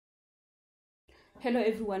Hello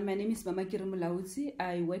everyone, my name is Mamakiri Mulaudzi.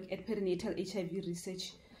 I work at Perinatal HIV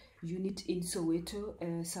Research Unit in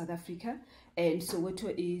Soweto, South Africa. And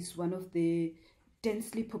Soweto is one of the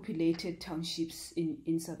densely populated townships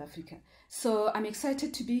in South Africa. So I'm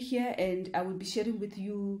excited to be here, and I will be sharing with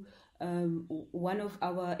you one of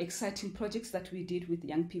our exciting projects that we did with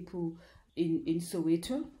young people in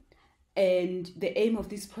Soweto. And the aim of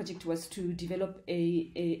this project was to develop a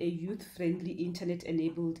youth-friendly,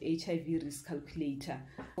 internet-enabled HIV risk calculator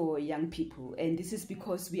for young people. And this is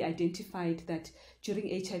because we identified that during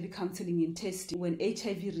HIV counseling and testing, when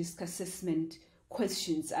HIV risk assessment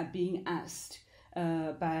questions are being asked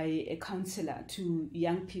by a counselor to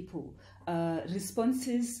young people,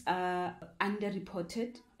 responses are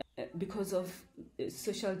underreported because of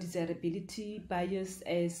social desirability bias,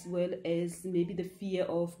 as well as maybe the fear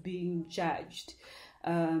of being judged.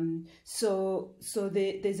 So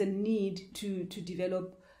there's a need to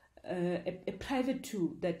develop a private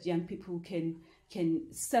tool that young people can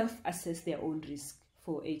self-assess their own risk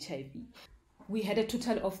for HIV. We had a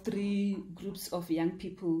total of 3 groups of young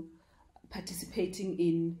people participating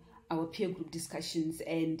in our peer group discussions,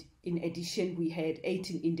 and in addition we had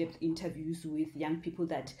 18 in-depth interviews with young people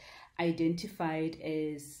that identified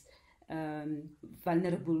as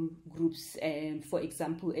vulnerable groups, for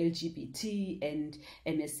example LGBT and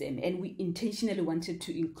MSM, and we intentionally wanted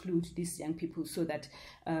to include these young people so that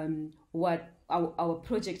what our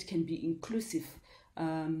project can be inclusive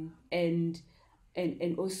and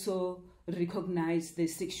also recognize the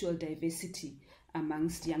sexual diversity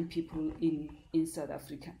amongst young people in South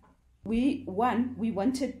Africa. We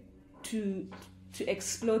wanted to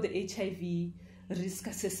explore the HIV risk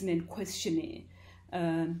assessment questionnaire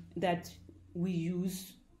that we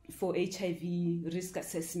use for HIV risk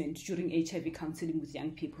assessment during HIV counseling with young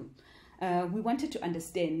people. We wanted to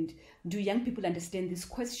understand, do young people understand these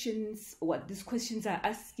questions, what these questions are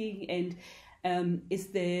asking, and is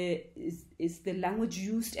the language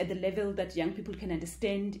used at the level that young people can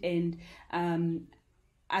understand, and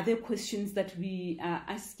are there questions that we are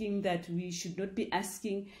asking that we should not be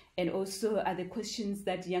asking, and also are there questions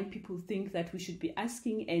that young people think that we should be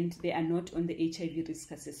asking and they are not on the HIV risk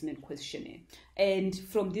assessment questionnaire. And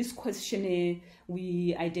from this questionnaire,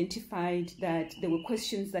 we identified that there were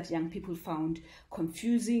questions that young people found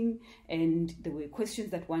confusing, and there were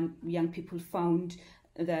questions that young people found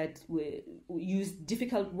that used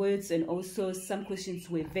difficult words, and also some questions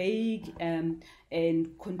were vague and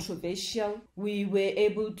controversial. We were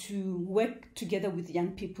able to work together with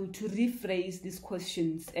young people to rephrase these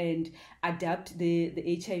questions and adapt the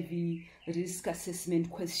HIV risk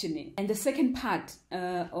assessment questionnaire. And the second part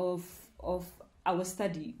of our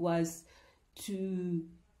study was to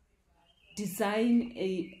design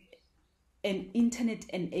an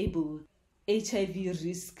internet-enabled HIV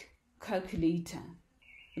risk calculator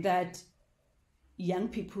that young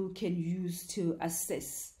people can use to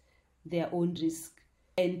assess their own risk.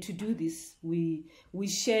 And to do this, we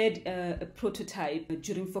shared a prototype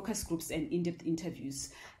during focus groups and in-depth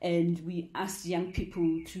interviews, and we asked young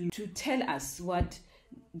people to tell us what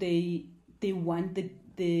they want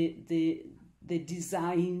the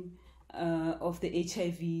design of the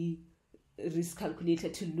HIV risk calculator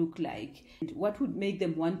to look like, and what would make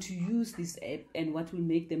them want to use this app and what will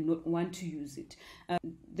make them not want to use it.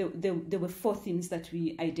 There were 4 things that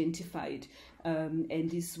we identified, and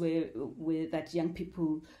these were that young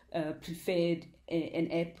people preferred an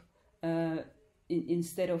app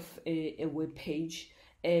instead of a web page,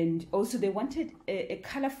 and also they wanted a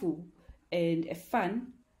colorful and a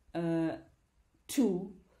fun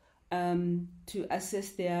tool to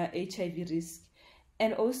assess their HIV risk.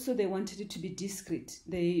 And also they wanted it to be discreet.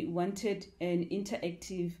 They wanted an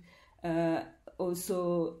interactive HIV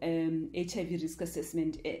risk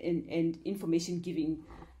assessment and information giving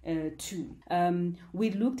tool. We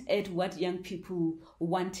looked at what young people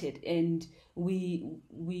wanted, and we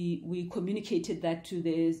communicated that to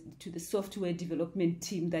the software development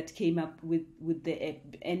team that came up with the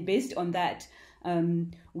app. And based on that,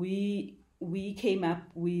 we came up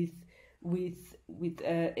with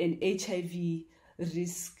an HIV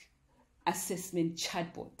risk assessment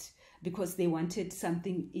chatbot, because they wanted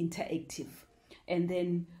something interactive. And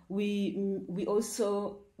then we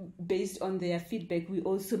also, based on their feedback, we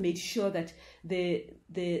also made sure that the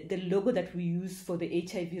logo that we use for the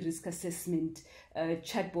HIV risk assessment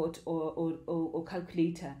chatbot or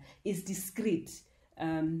calculator is discreet,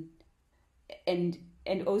 and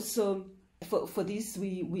also for this,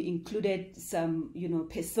 we included some,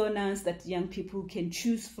 personas that young people can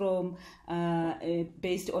choose from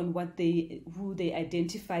based on who they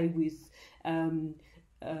identify with,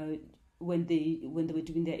 when they were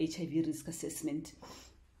doing their HIV risk assessment.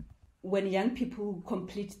 When young people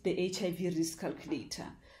complete the HIV risk calculator,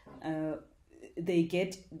 they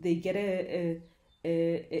get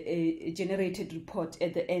a generated report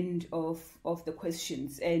at the end of the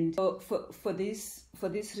questions. And for this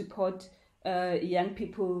report, young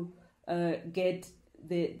people get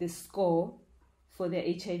the score for their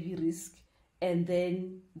HIV risk, and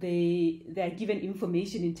then they are given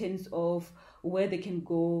information in terms of where they can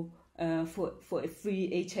go for a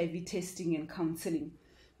free HIV testing and counseling.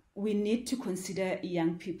 We need to consider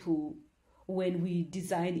young people when we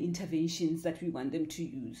design interventions that we want them to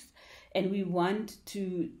use, and we want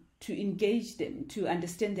to engage them, to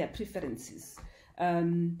understand their preferences,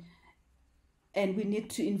 and we need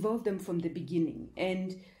to involve them from the beginning.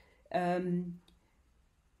 And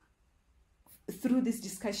through these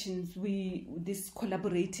discussions, this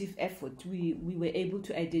collaborative effort, we were able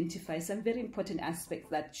to identify some very important aspects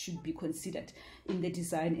that should be considered in the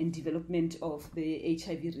design and development of the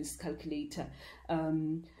HIV risk calculator.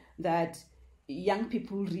 That young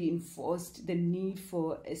people reinforced the need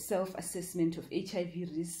for a self-assessment of HIV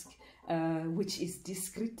risk, which is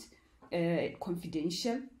discreet,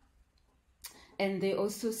 confidential, and they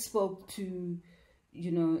also spoke to,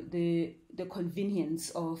 the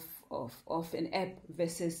convenience of an app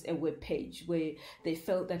versus a web page, where they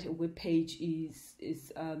felt that a web page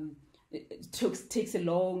takes a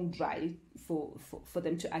long drive for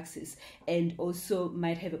them to access, and also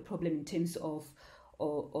might have a problem in terms of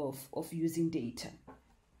using data.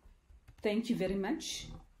 Thank you very much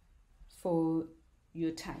for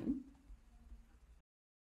your time.